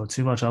he's got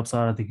too much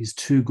upside. I think he's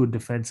too good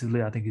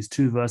defensively. I think he's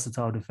too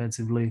versatile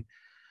defensively.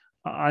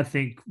 I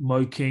think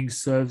Mo King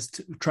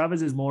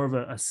Travers is more of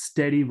a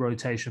steady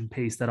rotation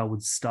piece that I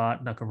would start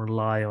and I can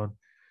rely on.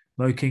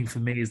 Mo King for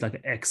me is like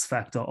an X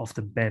factor off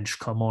the bench,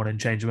 come on and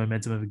change the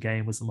momentum of a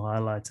game with some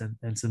highlights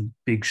and some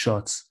big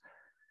shots.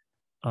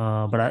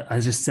 But I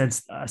just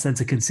sense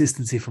a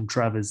consistency from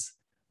Travers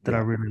that I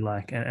Yeah. really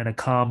like, and a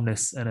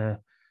calmness and a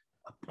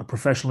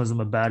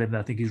professionalism about him that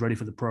I think he's ready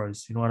for the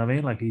pros. You know what I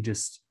mean? Like he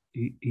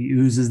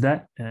oozes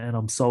that, and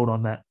I'm sold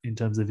on that in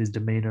terms of his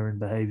demeanor and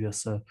behavior.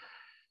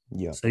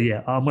 Yeah. So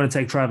yeah, I'm going to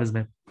take Travers,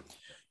 man.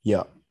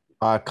 Yeah.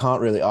 I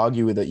can't really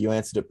argue with it. You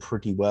answered it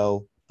pretty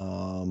well.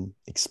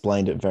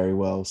 Explained it very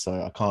well. So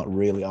I can't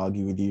really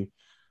argue with you.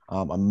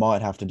 I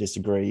might have to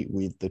disagree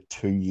with the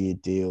 2 year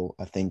deal.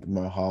 I think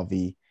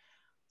Mojave,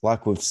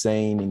 like we've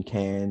seen in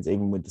Cairns,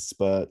 even with the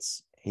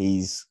spurts,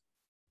 he's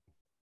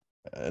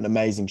an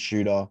amazing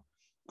shooter,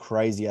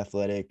 crazy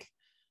athletic.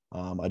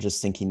 I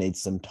just think he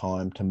needs some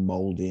time to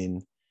mold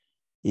in.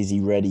 Is he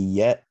ready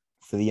yet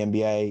for the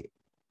NBA?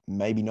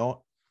 Maybe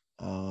not.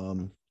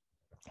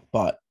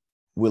 But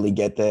will he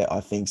get there? I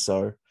think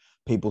so.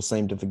 People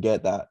seem to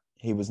forget that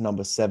he was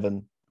number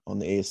 7 on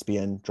the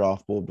ESPN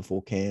draft board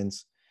before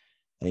Cairns,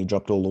 and he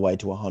dropped all the way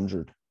to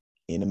 100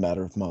 in a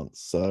matter of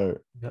months. So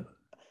Yep.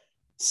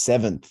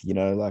 7th,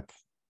 like,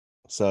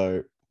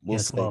 so we'll Yeah,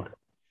 it's see. wild.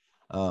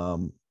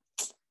 Um,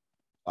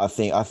 I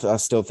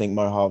still think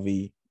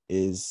Mojave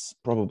is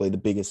probably the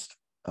biggest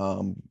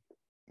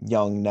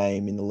young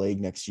name in the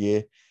league next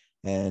year,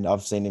 and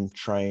I've seen him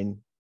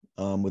train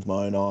with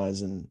my own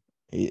eyes, and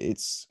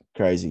it's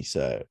crazy.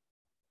 So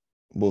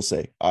we'll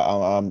see.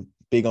 I'm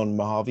big on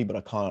Mojave, but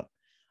I can't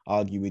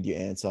argue with your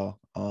answer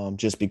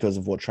just because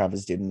of what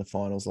Travers did in the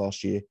finals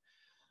last year.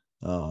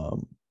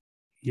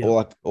 Yeah,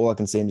 All I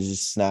can see him is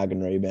just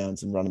snagging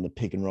rebounds and running the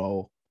pick and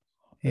roll.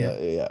 yeah.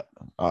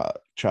 Yeah.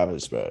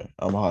 Travers, bro.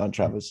 I'm high on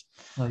Travers.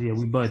 Oh yeah,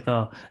 we both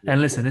are. Yeah.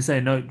 And listen, this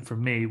ain't no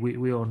from me.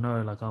 We all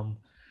know like I'm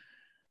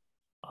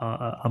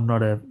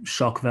not a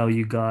shock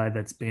value guy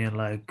that's being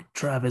like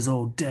Travers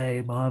all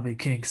day. Mojave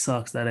King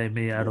sucks. That ain't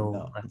me at Yeah, all.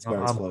 no, Like, it's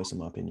very close in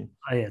my opinion.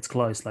 yeah, it's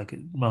close. Like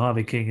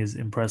Mojave King has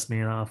impressed me,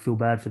 and I feel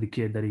bad for the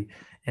kid that he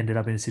ended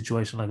up in a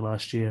situation like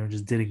last year and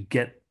just didn't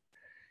get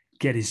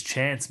his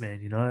chance, man.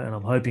 And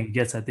I'm hoping he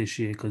gets that this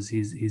year because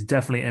he's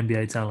definitely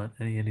NBA talent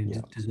and he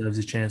Yeah. deserves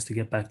a chance to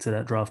get back to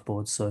that draft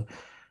board. So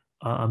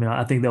I mean,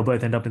 I think they'll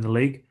both end up in the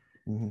league.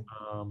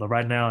 Mm-hmm. But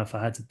right now, if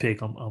I had to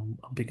pick, I'm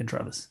picking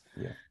Travis.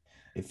 Yeah.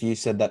 If you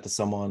said that to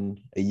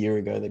someone a year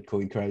ago, they'd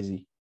call you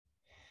crazy.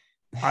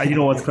 You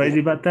know what's crazy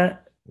about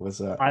that? What's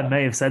that? I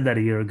may have said that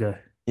a year ago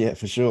Yeah,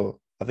 for sure.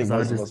 I think because I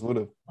most of just us would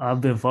have.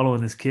 I've been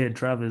following this kid,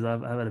 Travis.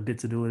 I've had a bit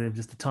to do with him,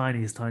 just the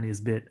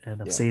tiniest bit,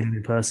 and I've Yeah. seen him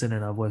in person,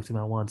 and I've worked him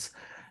out once,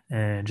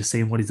 and just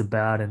seeing what he's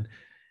about, and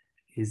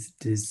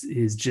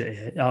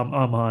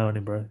I'm high on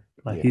him, bro.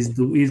 Like Yeah.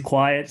 he's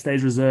quiet,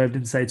 stays reserved,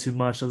 didn't say too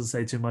much, doesn't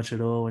say too much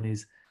at all, and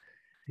he's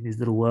in his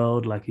little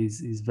world. Like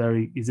he's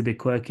a bit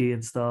quirky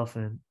and stuff,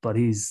 but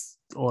he's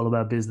all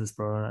about business,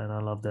 bro, and I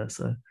love that.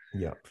 So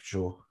Yeah, for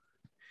sure.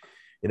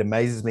 It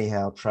amazes me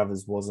how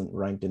Travers wasn't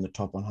ranked in the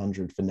top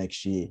 100 for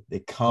next year.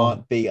 There wild,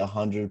 can't be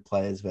 100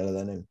 players better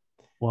than him.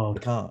 There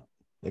wild. can't.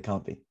 There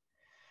can't be.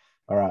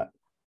 All right.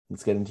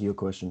 Let's get into your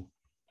question.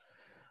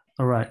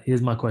 All right,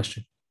 here's my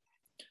question.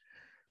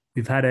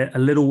 We've had a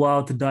little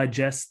while to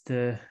digest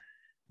the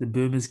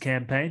Boomers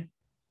campaign.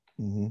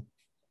 Mm-hmm.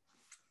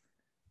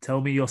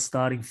 Tell me your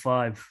starting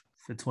five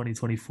for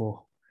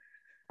 2024.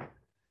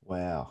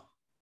 Wow.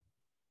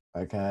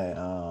 Okay.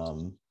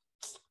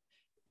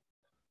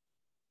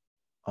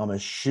 I'm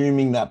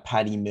assuming that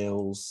Patty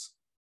Mills.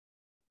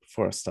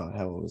 Before I start,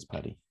 how old is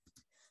Patty?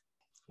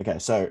 Okay,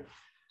 so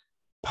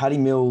Patty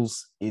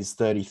Mills is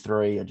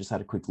 33. I just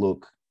had a quick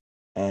look,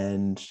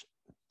 and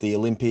the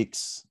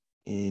Olympics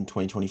in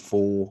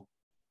 2024.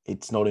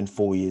 It's not in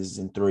 4 years; it's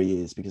in 3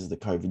 years because of the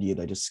COVID year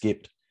they just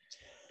skipped.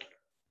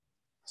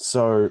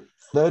 So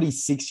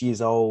 36 years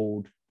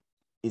old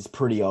is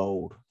pretty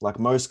old. Like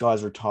most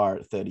guys retire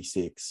at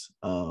 36.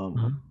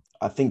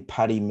 I think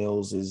Patty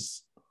Mills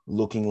is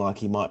looking like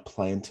he might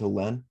play until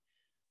then.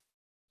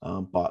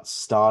 But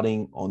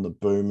starting on the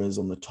Boomers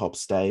on the top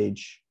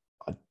stage,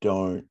 I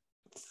don't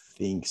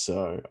think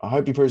so. I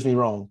hope he proves me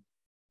wrong,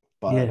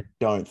 but Yeah, I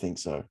don't think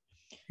so.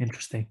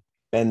 interesting.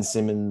 Ben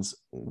Simmons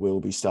will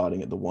be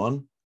starting at the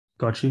 1.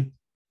 Got you.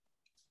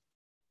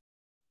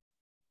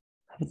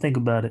 Have a think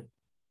about it.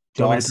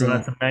 Do you want me to throw out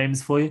Dyson some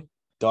names for you?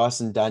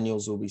 Dyson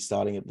Daniels will be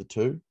starting at the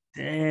 2.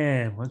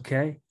 Damn.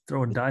 Okay.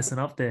 Throwing Dyson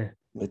up there.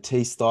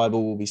 Matisse Thybulle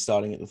will be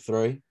starting at the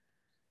 3.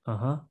 Uh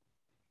huh.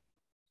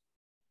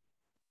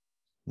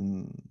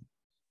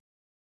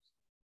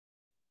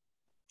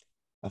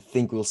 I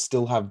think we'll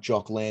still have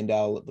Jock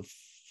Landale at the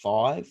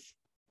 5.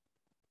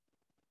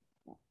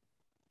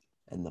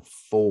 And the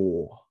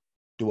 4.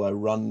 Do I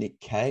run Nick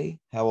Kay?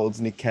 How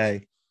old's Nick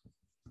Kay?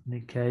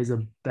 Nick Kay's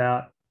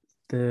about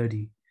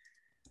 30.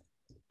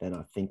 Then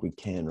I think we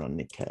can run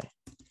Nick Kay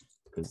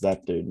because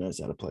that dude knows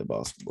how to play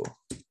basketball.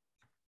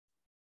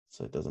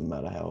 So it doesn't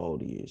matter how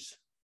old he is.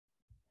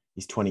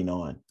 He's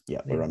 29.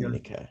 Yeah, we're running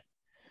Nick Kay.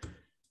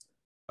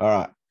 All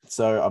right.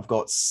 So I've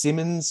got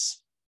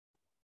Simmons,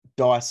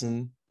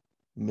 Dyson,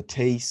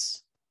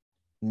 Matisse,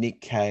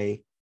 Nick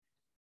Kay,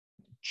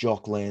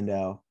 Jock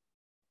Landale,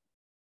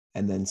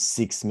 and then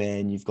 6th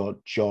man, you've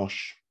got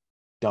Josh,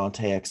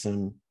 Dante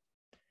Exum.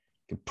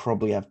 You could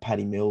probably have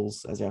Patty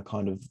Mills as our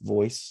kind of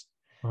voice.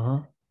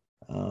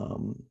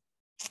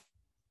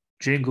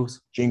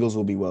 Jingles. Jingles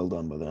will be well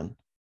done by then.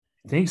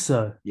 Think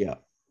so? Yeah,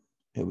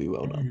 he'll be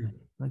well done.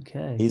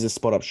 Okay. He's a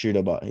spot up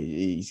shooter, but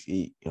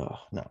he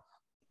no.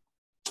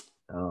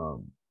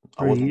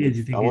 3 years,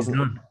 you think he's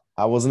done?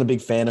 I wasn't a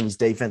big fan of his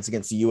defense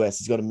against the US.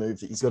 He's got to move.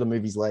 He's got to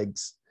move his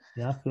legs.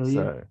 Yeah, I feel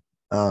you.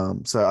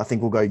 So I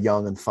think we'll go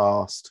young and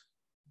fast.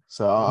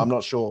 So I'm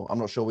not sure.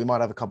 We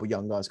might have a couple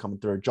young guys coming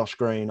through. Josh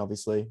Green,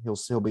 obviously,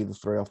 he'll be the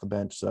 3 off the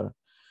bench. So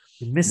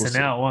you're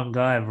missing out one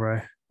guy,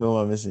 bro. Who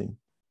am I missing?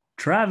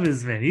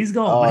 Travers, man. He's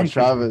going. Oh,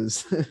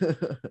 Travers.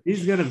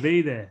 He's gonna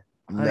be there.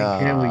 I don't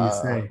care what you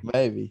say.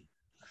 Maybe.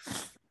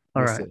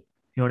 All right.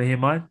 You want to hear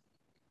mine?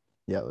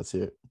 Yeah, let's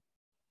hear it.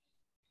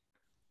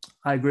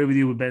 I agree with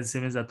you with Ben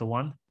Simmons at the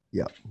 1.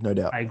 Yeah, no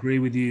doubt. I agree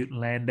with you,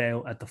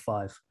 Landale at the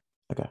 5.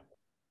 Okay.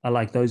 I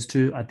like those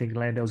 2. I think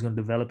Landale's going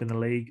to develop in the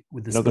league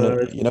with the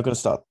Spurs. You're not going to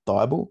start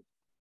Thybulle?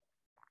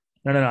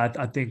 No.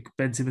 I think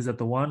Ben Simmons at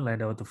the 1,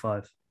 Landale at the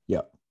 5.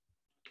 Yeah.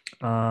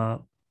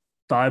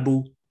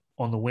 Thybulle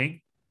on the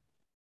wing.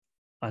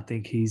 I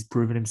think he's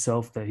proven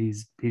himself that he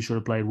should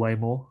have played way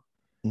more.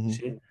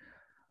 Mm-hmm.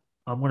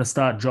 I'm going to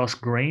start Josh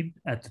Green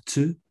at the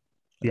 2,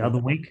 the other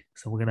wing.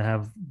 So we're going to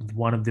have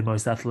one of the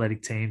most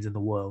athletic teams in the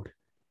world.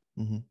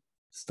 Mm-hmm.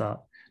 Start.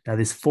 Now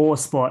this 4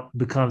 spot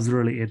becomes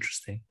really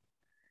interesting.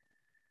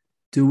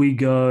 Do we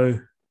go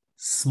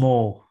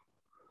small?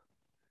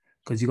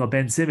 Because you got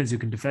Ben Simmons who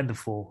can defend the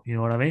 4. You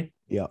know what I mean?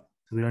 Yeah.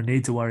 So we don't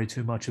need to worry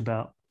too much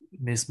about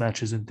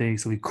mismatches and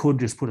things. So we could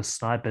just put a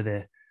sniper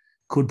there.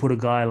 Could put a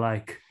guy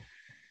like,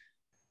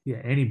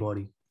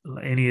 anybody.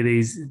 Any of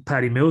these.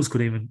 Patty Mills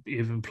could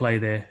even play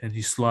there, and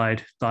you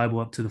slide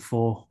Thybulle up to the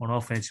 4 on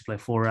offense. You play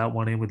 4 out,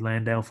 1 in with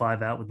Landale,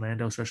 5 out with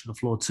Landale stretching the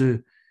floor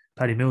 2.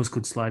 Patty Mills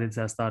could slide into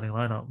that starting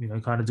lineup.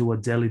 Kind of do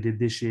what Delhi did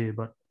this year,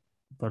 but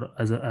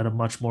at a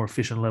much more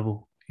efficient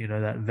level.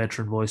 That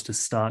veteran voice to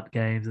start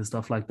games and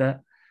stuff like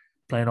that.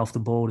 Playing off the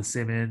ball to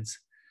Simmons,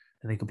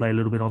 and he can play a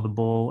little bit on the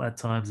ball at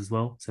times as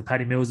well. So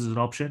Patty Mills is an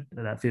option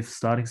at that 5th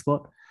starting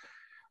spot.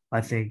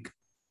 I think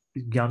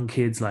young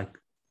kids like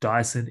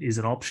Dyson is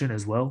an option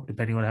as well,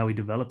 depending on how he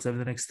develops over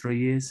the next 3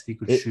 years. He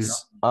could shoot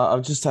up.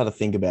 I've just had to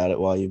think about it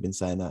while you've been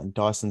saying that. And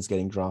Dyson's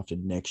getting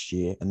drafted next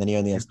year, and then he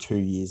only has 2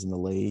 years in the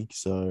league.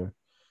 So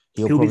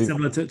he'll probably be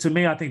similar to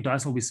me. I think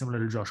Dyson will be similar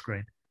to Josh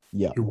Green.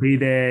 Yeah. He'll be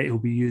there. He'll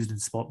be used in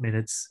spot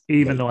minutes,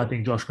 even though I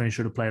think Josh Green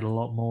should have played a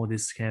lot more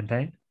this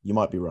campaign. You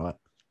might be right.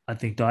 I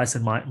think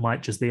Dyson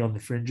might just be on the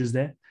fringes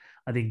there.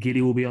 I think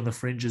Giddey will be on the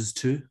fringes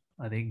too.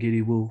 I think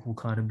Giddey will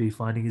kind of be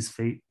finding his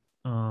feet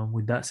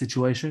with that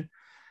situation.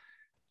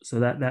 So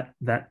that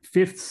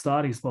 5th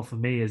starting spot for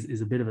me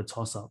is a bit of a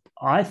toss-up.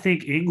 I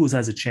think Ingles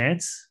has a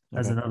chance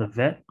as another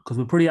vet because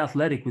we're pretty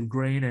athletic with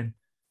Green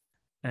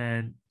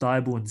and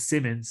Thybulle and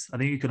Simmons. I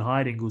think you can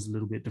hide Ingles a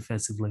little bit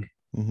defensively.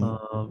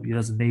 Mm-hmm. He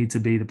doesn't need to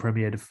be the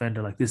premier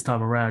defender. Like this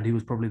time around, he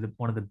was probably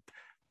one of the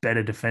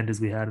better defenders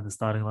we had in the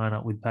starting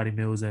lineup with Patty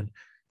Mills and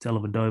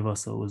Dellavedova.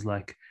 So it was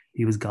like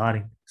he was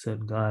guarding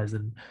certain guys.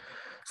 And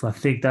so I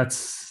think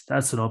that's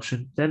an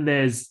option. Then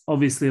there's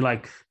obviously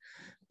like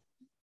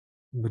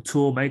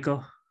Matur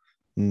Maker.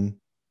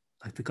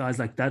 like the guys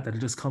like that are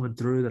just coming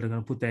through that are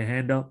going to put their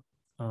hand up.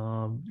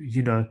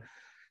 You know,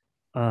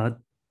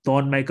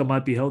 Thon Maker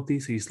might be healthy,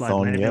 so you slide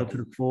Thon, Landale yep. to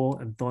the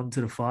 4 and Thon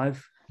to the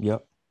 5.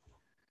 Yep.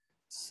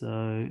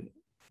 So,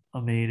 I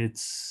mean,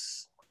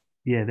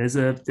 there's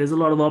a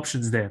lot of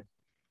options there.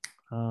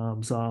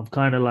 So I've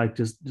kind of like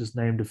just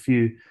named a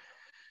few.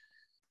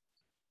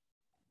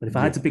 But if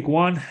I had Yeah. to pick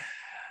one,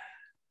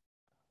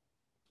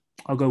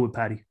 I'll go with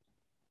Paddy.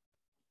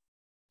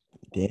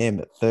 Damn,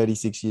 at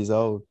 36 years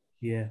old.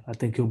 Yeah, I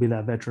think he'll be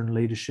that veteran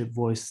leadership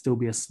voice, still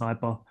be a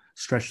sniper,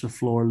 stretch the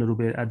floor a little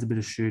bit, adds a bit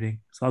of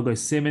shooting. So I'll go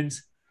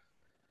Simmons,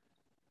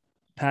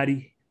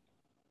 Paddy,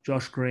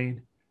 Josh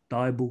Green,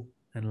 Dybul,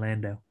 and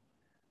Landale.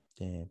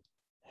 Damn.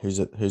 Who's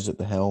at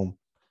the helm?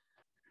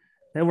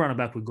 They'll run it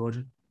back with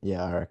Gorgon.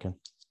 Yeah, I reckon.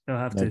 They'll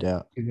have No to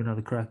doubt. give him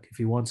another crack if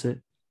he wants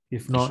it.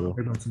 If For not, sure.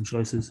 they've got some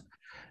choices.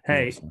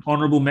 Hey, 100%.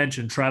 honorable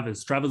mention,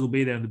 Travers. Travers will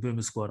be there in the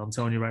Boomer squad. I'm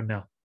telling you right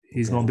now.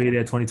 He's Okay. going to be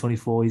there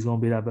 2024. He's going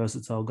to be that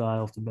versatile guy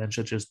off the bench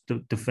that just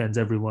defends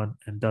everyone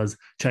and does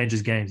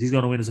changes games. He's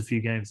going to win us a few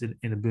games in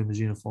the Boomers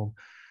uniform.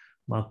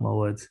 Mark my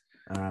words.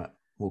 All right.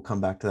 We'll come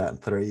back to that in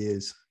 3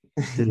 years.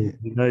 Dude,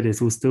 you know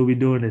this. We'll still be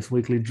doing this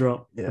weekly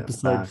drop. Yeah,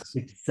 Episode facts.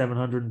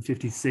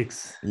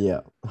 756. Yeah,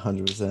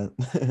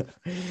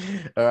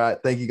 100%. All right.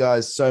 Thank you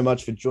guys so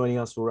much for joining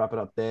us. We'll wrap it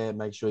up there.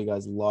 Make sure you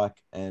guys like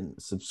and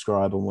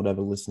subscribe on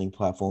whatever listening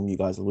platform you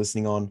guys are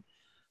listening on.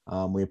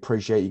 We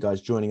appreciate you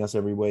guys joining us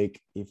every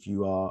week if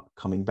you are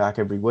coming back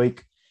every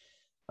week.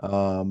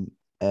 And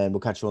we'll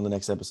catch you on the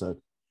next episode.